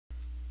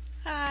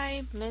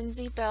everybody,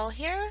 Minzy Bell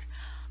here.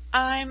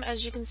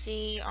 As you can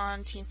see,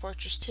 on Team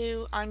Fortress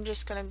 2. I'm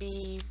just gonna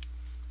be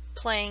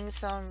playing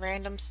some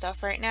random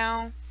stuff right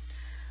now.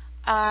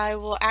 I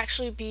will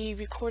actually be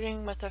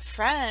recording with a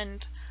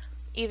friend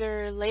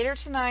either later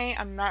tonight,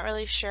 I'm not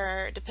really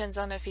sure, it depends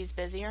on if he's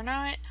busy or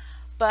not,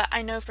 but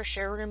I know for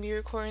sure we're gonna be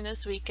recording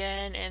this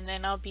weekend, and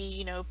then I'll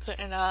be,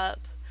 putting it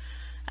up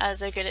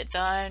as I get it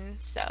done.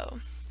 So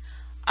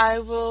I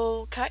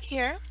will cut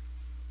here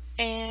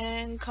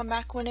and come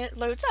back when it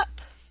loads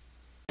up.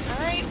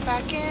 Alright,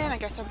 back in. I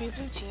guess I'll be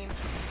blue team.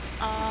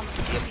 Let's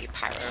see, I'll be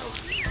pyro.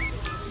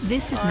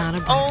 This is not a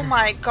burger. Oh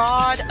my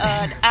god,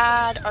 an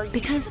ad. Are you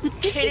because with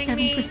kidding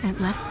me?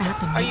 57% less fat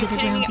than Are you regular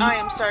kidding me? ground I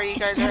am sorry you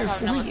guys are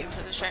having to listen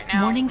to this right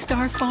now.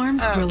 Morningstar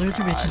Farms Grillers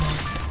God. Original.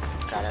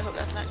 God, I hope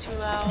that's not too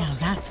loud. Now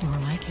that's more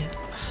like it.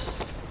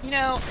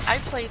 I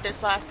played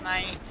this last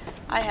night.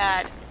 I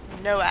had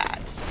no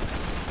ads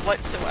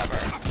whatsoever.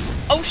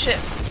 Oh shit!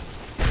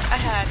 I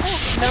had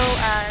no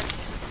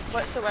ads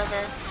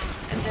whatsoever.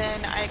 And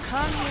then I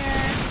come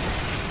here,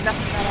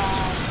 nothing but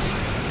ads.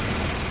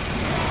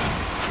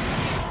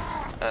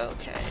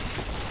 Okay.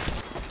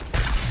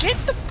 Get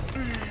the...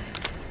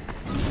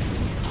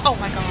 Oh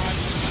my god.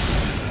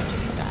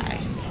 Just die.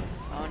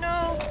 Oh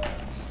no.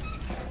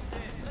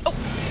 Oh!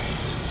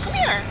 Come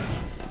here!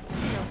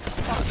 No,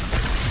 fuck.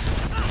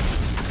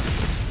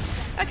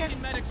 Okay.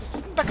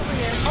 Back over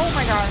here. Oh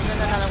my god, and then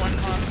another one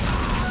comes.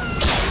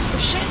 Oh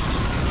shit!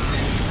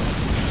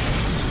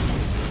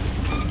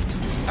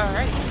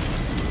 Alright.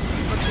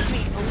 Works with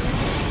me.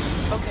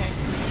 Oh. Okay.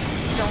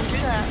 Don't do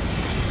that.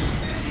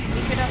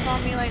 Sneak it up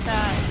on me like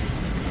that.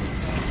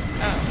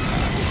 Oh.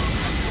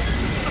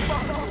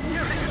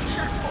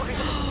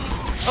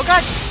 Oh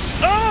god!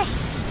 Oh!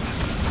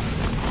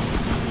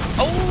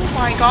 Oh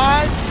my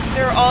god!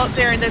 They're all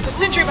there, and there's a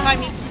sentry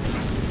behind me!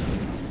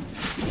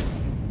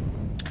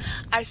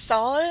 I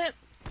saw it,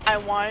 I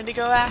wanted to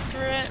go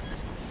after it,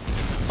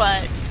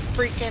 but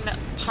freaking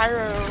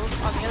Pyro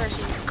on the other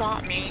team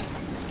got me.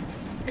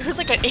 It was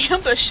like an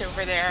ambush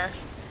over there.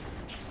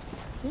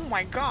 Oh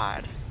my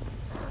god.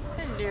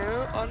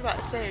 Hello. I was about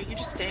to say, are you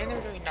just standing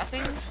there doing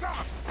nothing?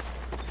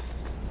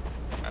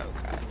 Oh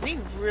god. We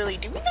really...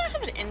 Do we not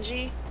have an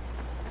NG?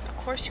 Of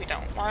course we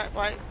don't. Why?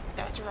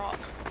 That was a rock.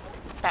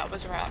 That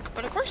was a rock.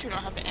 But of course we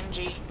don't have an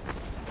NG.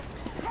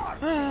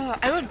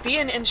 I would be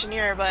an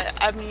engineer, but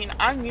I mean,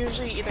 I'm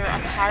usually either a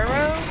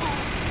pyro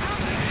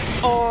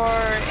or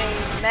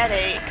a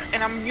medic,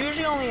 and I'm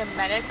usually only a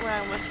medic when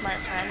I'm with my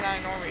friend that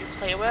I normally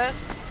play with.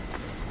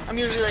 I'm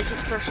usually like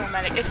his personal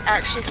medic. It's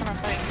actually kind of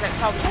funny because that's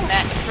how we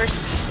met the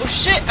first... Oh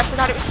shit, I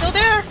forgot it was still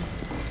there!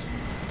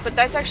 But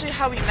that's actually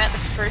how we met the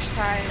first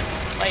time.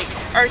 Like,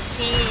 our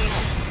team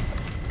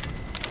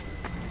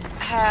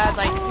had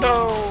like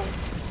no...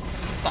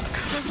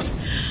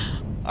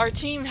 Fuck. Our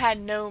team had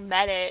no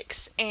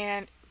medics,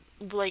 and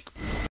like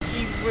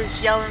he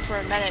was yelling for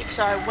a medic,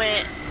 so I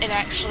went and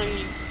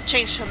actually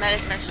changed to a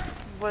medic, and I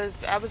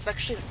was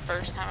actually the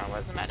first time I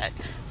was a medic.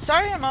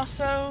 Sorry, I'm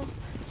also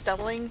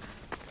stumbling.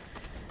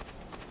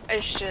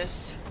 It's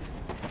just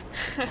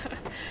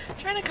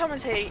trying to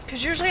commentate,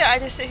 because usually I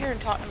just sit here and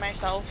talk to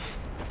myself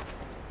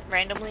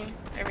randomly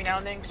every now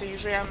and then, because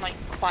usually I'm like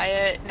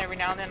quiet, and every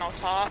now and then I'll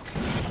talk.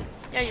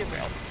 Yeah, you're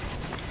real.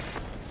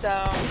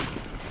 So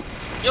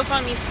you'll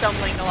find me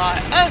stumbling a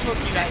lot. I hope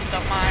you guys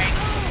don't mind.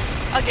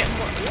 I'll get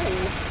more.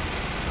 Ooh.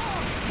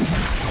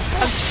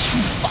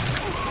 Fuck.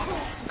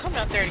 I'm coming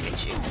up there to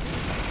get you.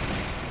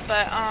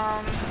 But,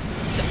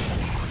 so.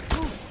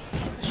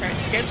 Trying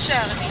to scare the shit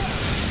out of me.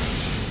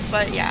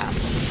 But, yeah.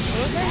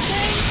 What was I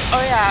saying?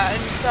 Oh, yeah.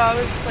 And so I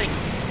was, like,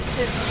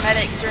 his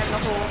medic during the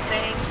whole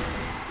thing.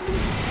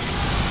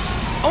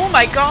 Oh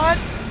my god!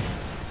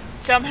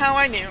 Somehow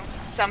I knew.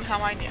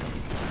 Somehow I knew.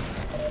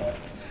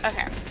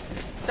 Okay.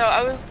 So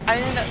I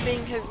ended up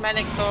being his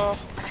medic the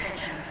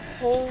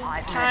whole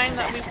time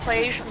that we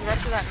played for the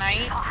rest of that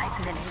night.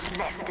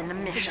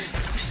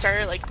 We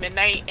started like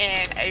midnight,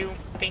 and I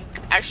think,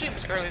 actually it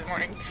was early in the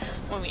morning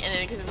when we ended,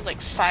 because it was like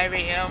 5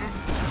 a.m.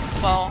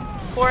 Well,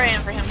 4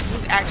 a.m. for him, because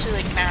he's actually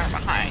like an hour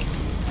behind.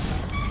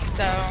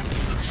 So,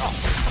 oh,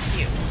 fuck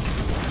you.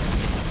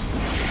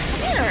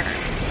 Come here.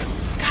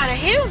 God, I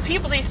hate when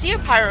people, they see a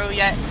pyro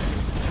yet,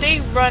 they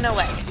run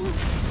away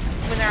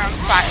when they're on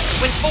fire.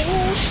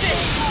 Oh shit.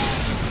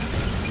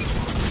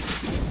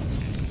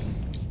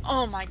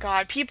 Oh my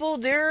god, people,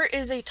 there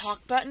is a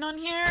talk button on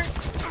here.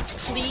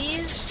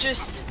 Please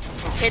just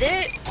hit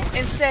it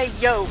and say,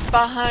 yo,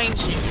 behind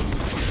you.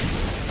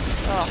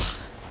 Ugh.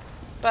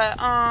 But,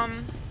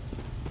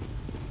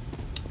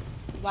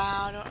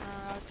 wow, I don't know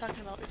what I was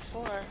talking about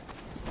before.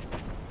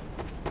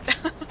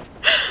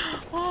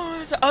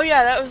 Oh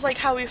yeah, that was like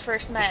how we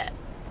first met.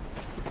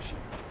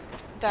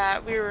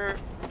 That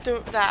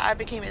I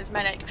became his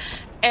medic.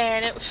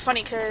 And it was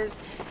funny because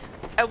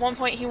at one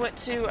point he went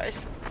to a...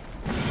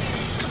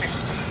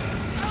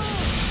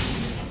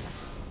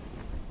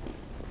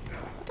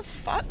 What the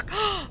fuck?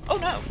 Oh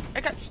no!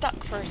 I got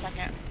stuck for a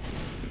second.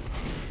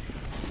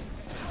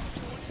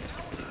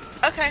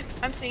 Okay,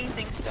 I'm seeing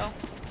things still.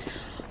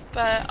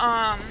 But,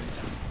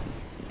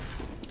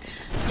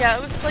 Yeah,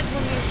 it was like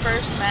when we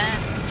first met,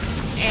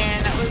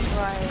 and that was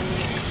like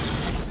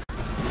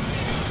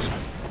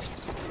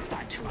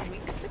 2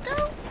 weeks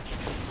ago,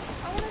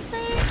 I want to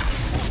say.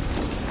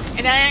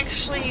 And I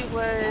actually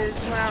was,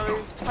 when I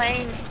was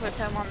playing with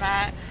him on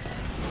that,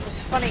 it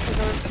was funny because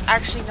I was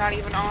actually not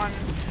even on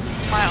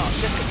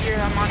this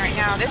computer I'm on right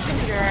now. This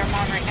computer I'm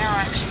on right now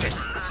actually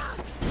just,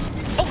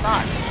 oh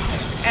god,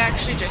 I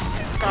actually just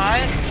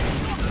got,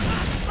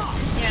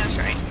 yeah, that's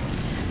right.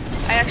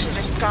 I actually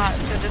just got,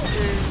 so this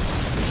is,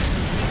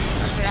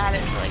 I've been at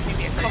it for like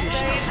maybe a couple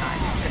days.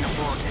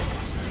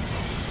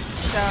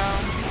 So,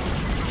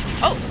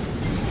 oh,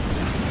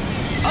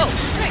 what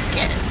did I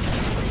get?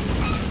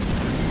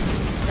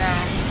 So,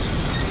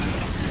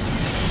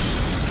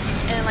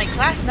 and like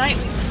last night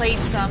we played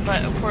some,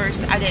 but of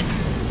course I didn't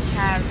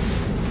have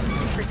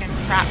freaking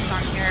Fraps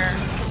on here,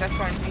 because that's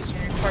what I'm using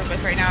to record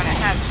with right now, and I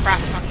have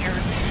Fraps on here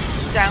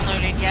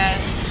downloaded yet.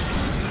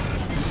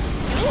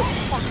 You little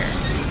fucker.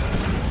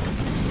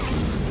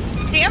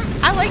 See,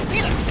 I like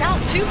being a scout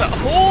too, but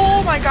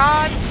oh my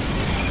god.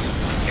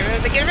 Get rid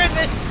of it, get rid of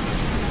it.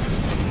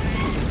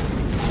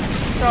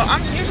 So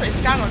I'm usually a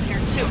scout on here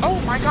too. Oh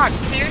my god,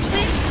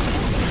 seriously?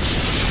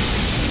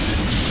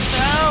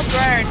 No,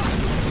 burn.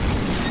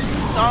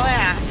 That's all I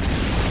ask.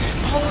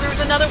 Oh, there was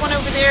another one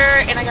over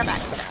there, and I got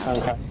backstabbed.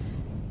 Okay.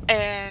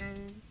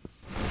 And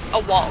a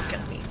wall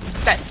killed me.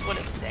 That's what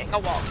it was saying. A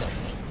wall killed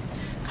me.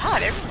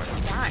 God, everyone's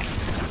dying.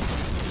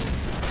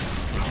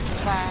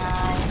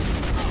 Wow.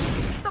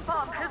 The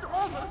bomb has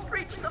almost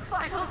reached the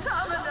final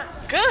terminus.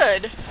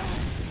 Good.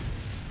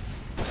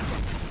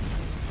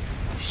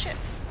 Shit.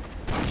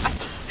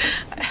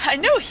 I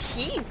know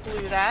he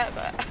blew that,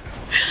 but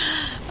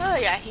oh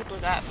yeah, he blew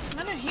that.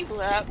 I know he blew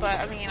that, but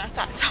I mean, I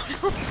thought someone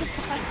else was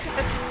like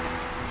this.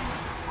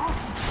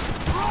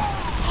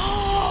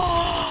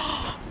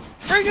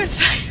 Very good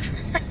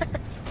sniper.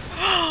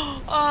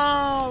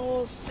 Oh,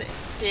 we'll see,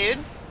 dude.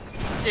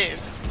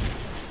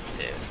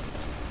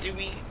 Do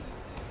we?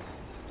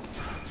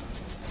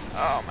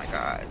 Oh my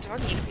god, do I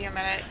need to be a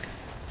medic?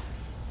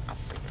 I'll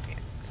freaking be.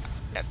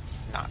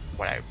 That's not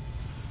what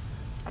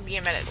I'll be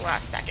a medic the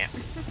last second.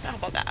 How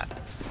about that?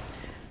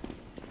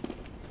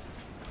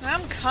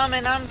 I'm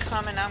coming.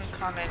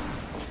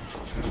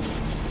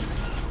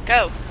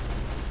 Go.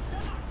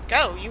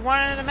 Go. You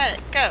wanted a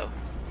medic. Go.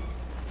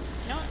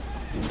 You know what?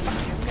 Fuck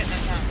you. I'm getting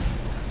it done.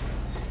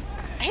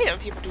 I hate it when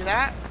people do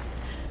that.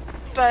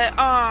 But,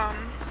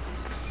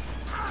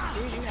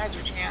 dude, you had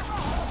your chance.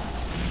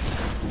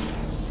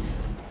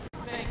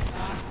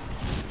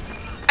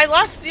 I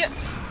lost the...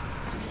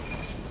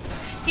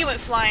 He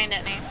went flying,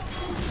 didn't he?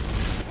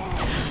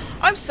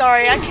 I'm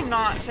sorry, I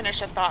cannot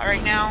finish a thought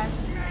right now.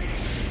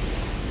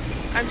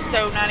 I'm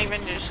so not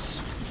even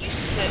just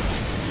used to...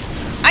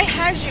 I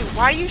had you!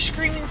 Why are you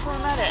screaming for a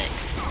medic?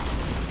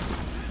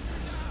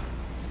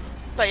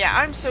 But yeah,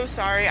 I'm so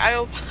sorry.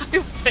 I'll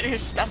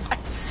finish stuff, I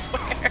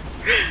swear.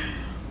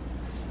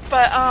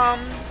 But,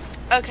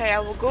 okay, I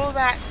will go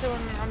back to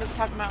when I was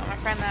talking about my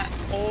friend that...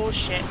 Oh,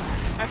 shit.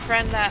 My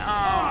friend that,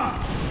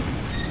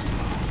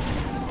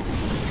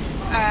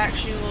 I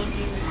actually will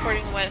be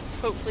recording with,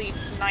 hopefully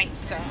tonight,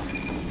 so...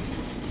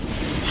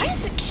 Why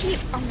does it keep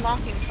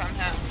unlocking from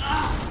him?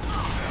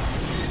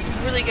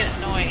 Really get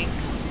annoying.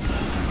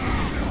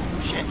 Oh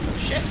shit, oh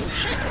shit, oh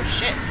shit, oh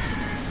shit.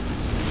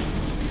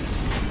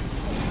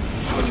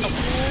 Oh,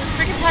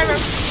 freaking pyro.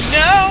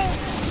 No!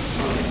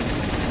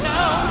 No!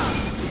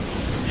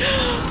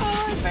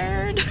 Oh, I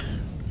burned.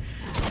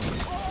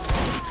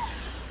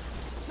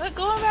 But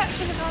going back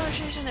to the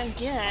conversation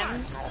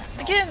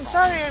again,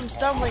 sorry I'm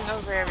stumbling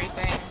over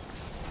everything.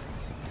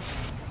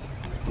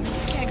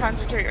 Just can't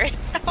concentrate right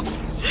now.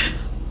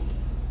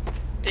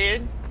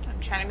 Dude, I'm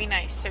trying to be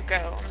nice, so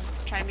go.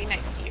 I'm trying to be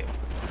nice to you.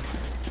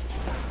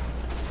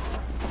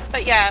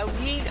 But yeah,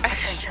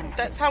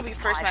 that's how we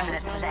first met,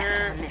 was when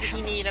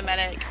he needed a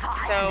medic.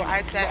 So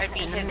I said I'd be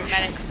his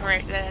medic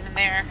right then and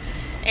there.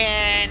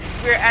 And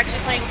we were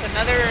actually playing with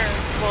another,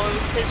 well, it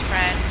was his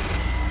friend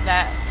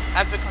that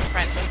I've become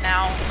friends with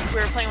now. We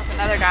were playing with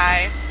another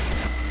guy.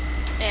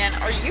 And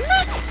are you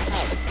not?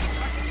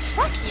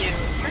 Fuck you.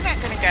 You're not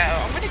gonna go.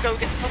 I'm gonna go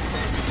get help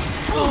someone.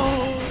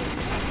 Oh.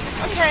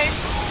 Okay.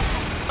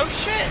 Oh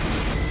shit.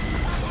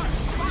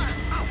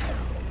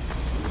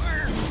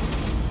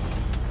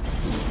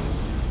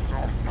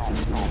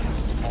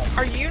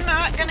 Are you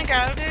not gonna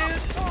go,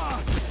 dude?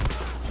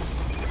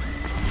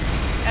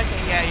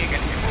 Okay, yeah, you're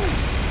gonna go.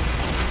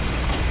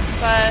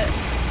 But...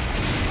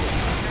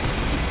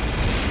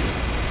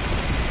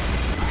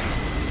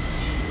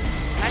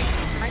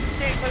 Can I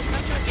stay close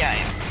enough to it? Yeah, I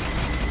am.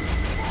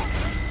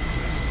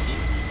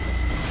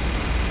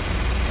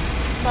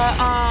 But,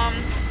 I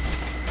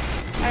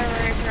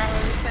already forgot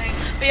what I was saying.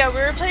 But yeah, we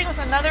were playing with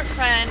another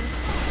friend,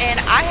 and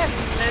I have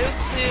no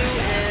clue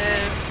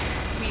if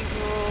we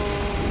will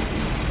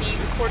be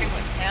recording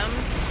with him,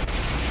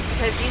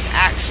 because he's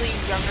actually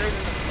younger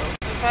than the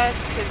both of us,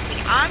 because see,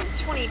 I'm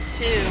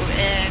 22,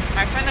 and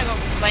my friend I'm going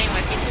to be playing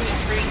with, he's going to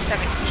be turning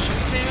 17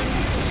 soon,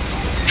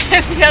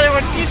 and the other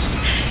one, he's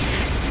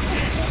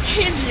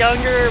he's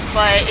younger,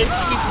 but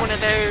he's one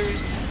of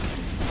those.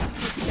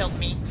 He killed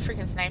me,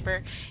 freaking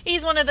sniper.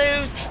 He's one of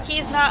those.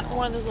 He's not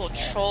one of those little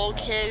troll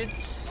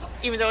kids,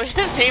 even though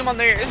his name on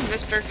there is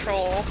Mr.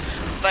 Troll.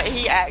 But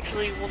he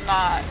actually will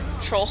not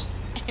troll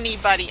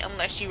anybody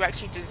unless you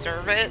actually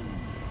deserve it.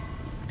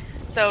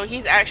 So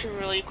he's actually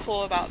really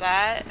cool about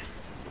that.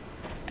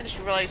 I just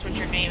realized what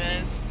your name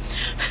is.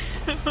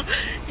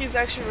 He's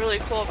actually really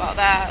cool about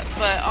that.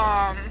 But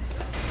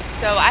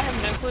so I have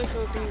no clue who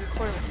will be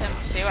recording with him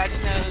too. I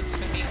just know it's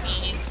gonna be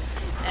me,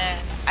 and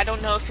I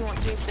don't know if he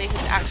wants me to say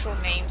his actual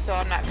name, so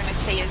I'm not gonna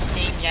say his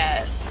name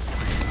yet.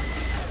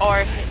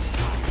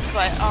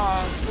 But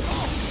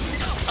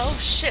oh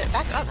shit,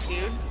 back up,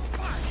 dude.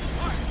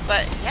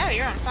 But yeah,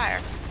 you're on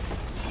fire.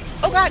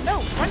 Oh god,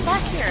 no, run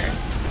back here.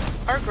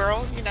 Or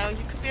girl, you know,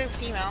 you could be a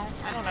female.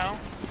 I don't know.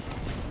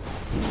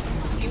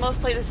 Females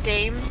play this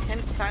game,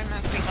 hence I'm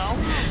a female.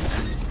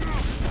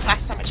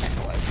 Last time I checked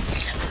it was.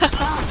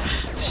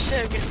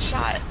 Shit, I'm getting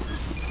shot.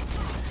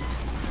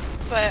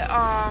 But,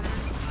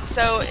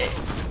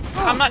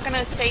 I'm not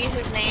gonna say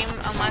his name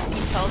unless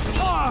he tells me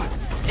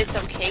it's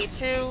okay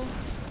to.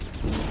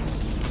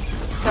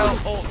 So,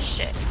 oh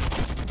shit.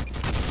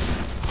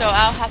 So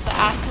I'll have to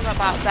ask him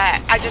about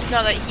that. I just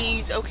know that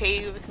he's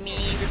okay with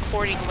me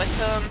recording with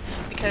him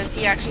because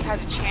he actually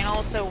has a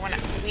channel, so when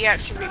we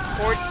actually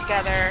record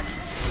together,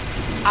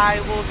 I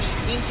will be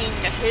linking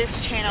his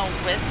channel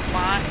with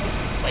mine,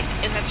 like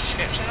in the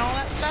description and all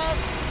that stuff.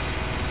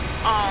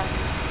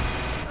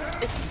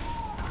 It's...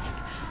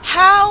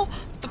 How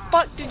the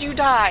fuck did you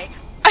die?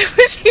 I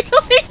was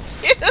healing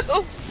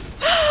you!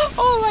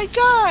 Oh my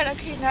god!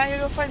 Okay, now I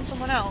gotta go find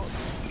someone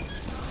else.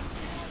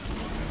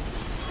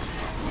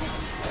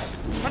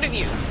 One of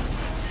you.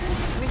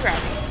 Let me grab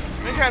you.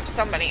 Let me grab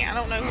somebody. I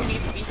don't know who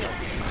needs to be healed.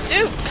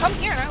 Dude, come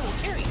here and I will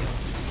heal you.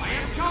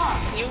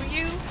 Heal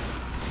you?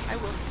 I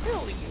will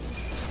heal you.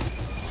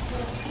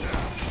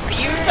 Are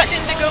you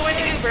expecting to go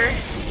into Uber?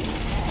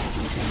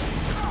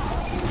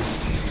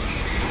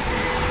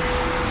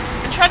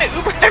 I'm trying to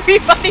Uber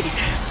everybody.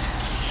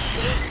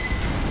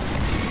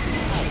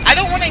 I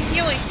don't want to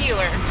heal a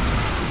healer.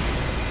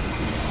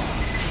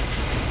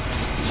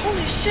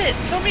 Holy shit,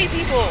 so many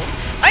people.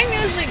 I'm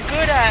usually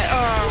good at,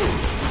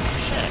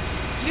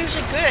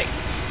 usually good at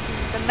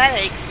the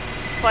medic,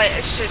 but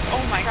it's just,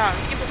 oh my god,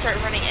 when people start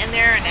running in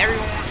there and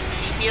everyone wants to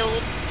be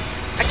healed,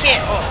 I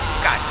can't, oh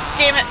god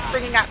damn it,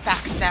 freaking got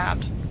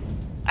backstabbed.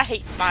 I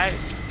hate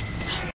spies.